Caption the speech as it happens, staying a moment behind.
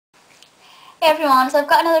Hey everyone, so I've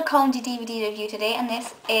got another comedy DVD review today, and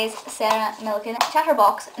this is Millican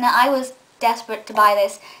Chatterbox. Now, I was desperate to buy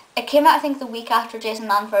this. It came out, I think, the week after Jason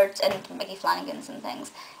Manford's and Mickey Flanagan's and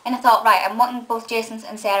things. And I thought, right, I'm wanting both Jason's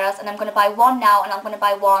and Sarah's, and I'm going to buy one now, and I'm going to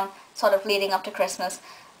buy one sort of leading up to Christmas.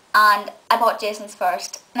 And I bought Jason's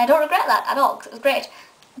first, and I don't regret that at all, because it was great.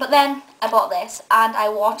 But then I bought this, and I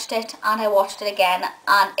watched it, and I watched it again,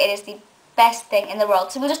 and it is the best thing in the world.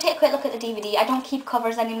 So we'll just take a quick look at the DVD. I don't keep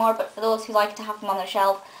covers anymore, but for those who like to have them on their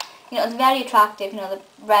shelf, you know, it's very attractive. You know,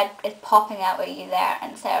 the red is popping out at you there,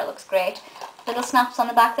 and Sarah looks great. Little snaps on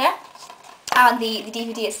the back there, and the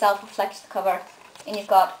DVD itself reflects the cover. And you've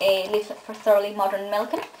got a leaflet for Thoroughly Modern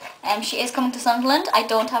Millican. She is coming to Sunderland. I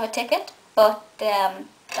don't have a ticket, but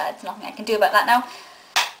that's nothing I can do about that now.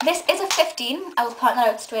 This is a 15. I will point that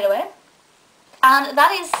out straight away, and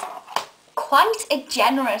that is quite a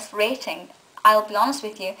generous rating, I'll be honest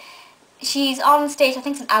with you. She's on stage, I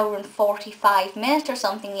think it's an hour and 45 minutes or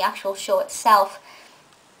something, the actual show itself.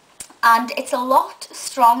 And it's a lot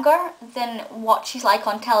stronger than what she's like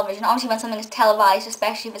on television. Obviously when something is televised,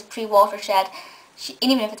 especially if it's pre-watershed,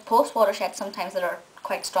 and even if it's post-watershed, sometimes there are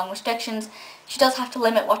quite strong restrictions. She does have to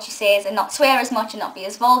limit what she says and not swear as much and not be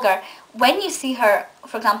as vulgar. When you see her,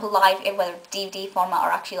 for example, live, whether DVD format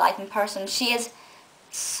or actually live in person, she is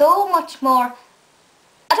so much more,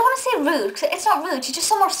 I don't want to say rude, because it's not rude, she's just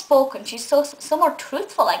so more spoken, she's so more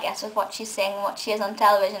truthful, I guess, with what she's saying and what she is on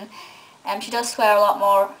television. She does swear a lot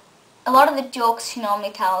more. A lot of the jokes she normally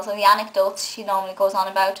tells, or the anecdotes she normally goes on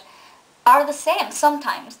about, are the same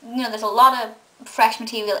sometimes. You know, there's a lot of fresh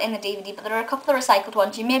material in the DVD, but there are a couple of recycled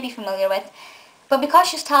ones you may be familiar with. But because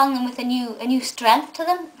she's telling them with a new strength to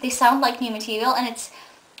them, they sound like new material, and it's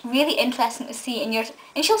really interesting to see.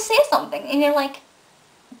 And she'll say something, and you're like,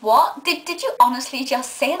 what? Did you honestly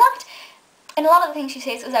just say that? And a lot of the things she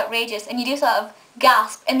says is outrageous, and you do sort of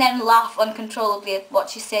gasp and then laugh uncontrollably at what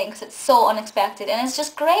she's saying because it's so unexpected, and it's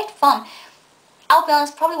just great fun. I'll be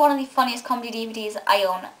honest, probably one of the funniest comedy DVDs I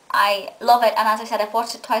own. I love it, and as I said, I've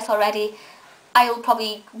watched it twice already. I will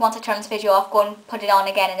probably, once I turn this video off, go and put it on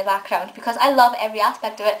again in the background because I love every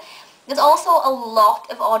aspect of it. There's also a lot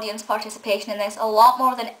of audience participation in this, a lot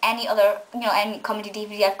more than any other, you know, any comedy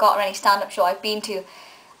DVD I've got or any stand-up show I've been to.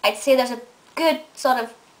 I'd say there's a good sort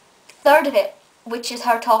of third of it which is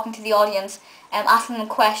her talking to the audience and asking them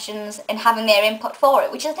questions and having their input for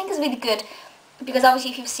it, which I think is really good, because obviously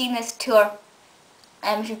if you've seen this tour,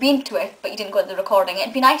 if you've been to it but you didn't go to the recording,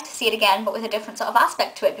 it'd be nice to see it again but with a different sort of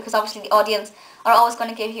aspect to it, because obviously the audience are always going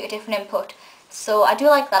to give you a different input. So I do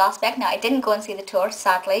like that aspect. Now, I didn't go and see the tour,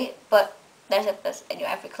 sadly, but there's you know,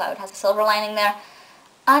 every cloud has a silver lining there.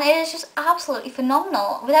 And it is just absolutely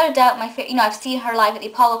phenomenal. Without a doubt, my favorite. You know, I've seen her live at the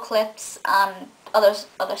Apollo Clips and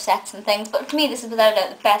other sets and things, but for me, this is without a doubt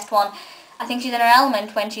the best one. I think she's in her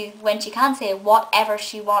element when she can say whatever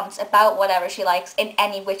she wants about whatever she likes in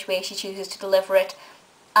any which way she chooses to deliver it,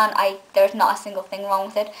 and there's not a single thing wrong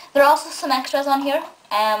with it. There are also some extras on here.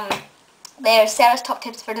 There's Sarah's top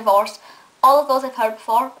tips for divorce. All of those I've heard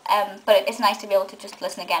before, but it's nice to be able to just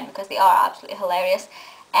listen again because they are absolutely hilarious.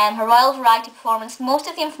 Her Royal Variety performance, most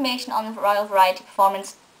of the information on the Royal Variety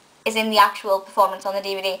performance is in the actual performance on the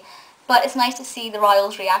DVD, but it's nice to see the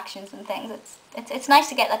Royals' reactions and things. It's nice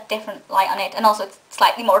to get that different light on it, and also it's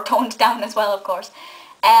slightly more toned down as well, of course.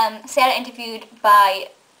 Sarah interviewed by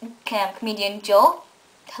comedian Joe.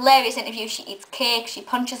 Hilarious interview. She eats cake, she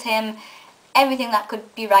punches him, everything that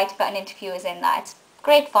could be right about an interview is in that. It's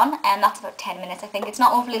great fun, and that's about 10 minutes, I think. It's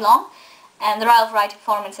not overly long. The Royal Variety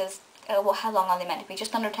performances, how long are they meant to be?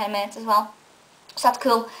 Just under 10 minutes as well. So that's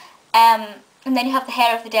cool. And then you have The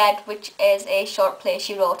Hair of the Dead, which is a short play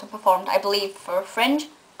she wrote and performed, I believe, for Fringe.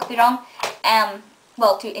 Could be wrong.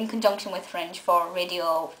 Well, in conjunction with Fringe for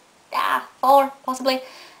Radio 4, possibly.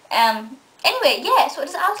 Anyway, yeah, so it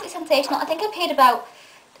is absolutely sensational. I think I paid about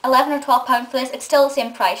 £11 or £12 for this. It's still the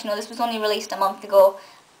same price. You know, this was only released a month ago,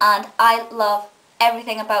 and I love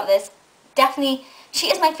everything about this. Definitely, she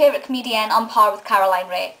is my favourite comedian, on par with Caroline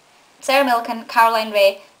Rhea. Sarah Millican, Caroline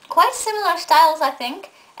Rhea, quite similar styles, I think.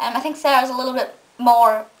 I think Sarah's a little bit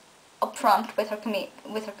more upfront with her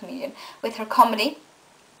comedy,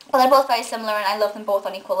 but they're both very similar, and I love them both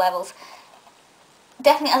on equal levels.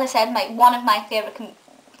 Definitely, as I said, one of my favourite.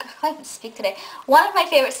 I can't even speak today. One of my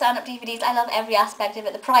favourite stand-up DVDs. I love every aspect of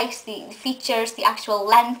it. The price, the features, the actual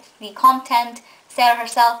length, the content, Sarah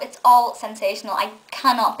herself. It's all sensational. I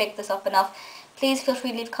cannot pick this up enough. Please feel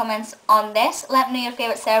free to leave comments on this. Let me know your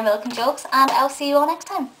favourite Sarah Millican jokes, and I'll see you all next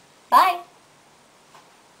time. Bye!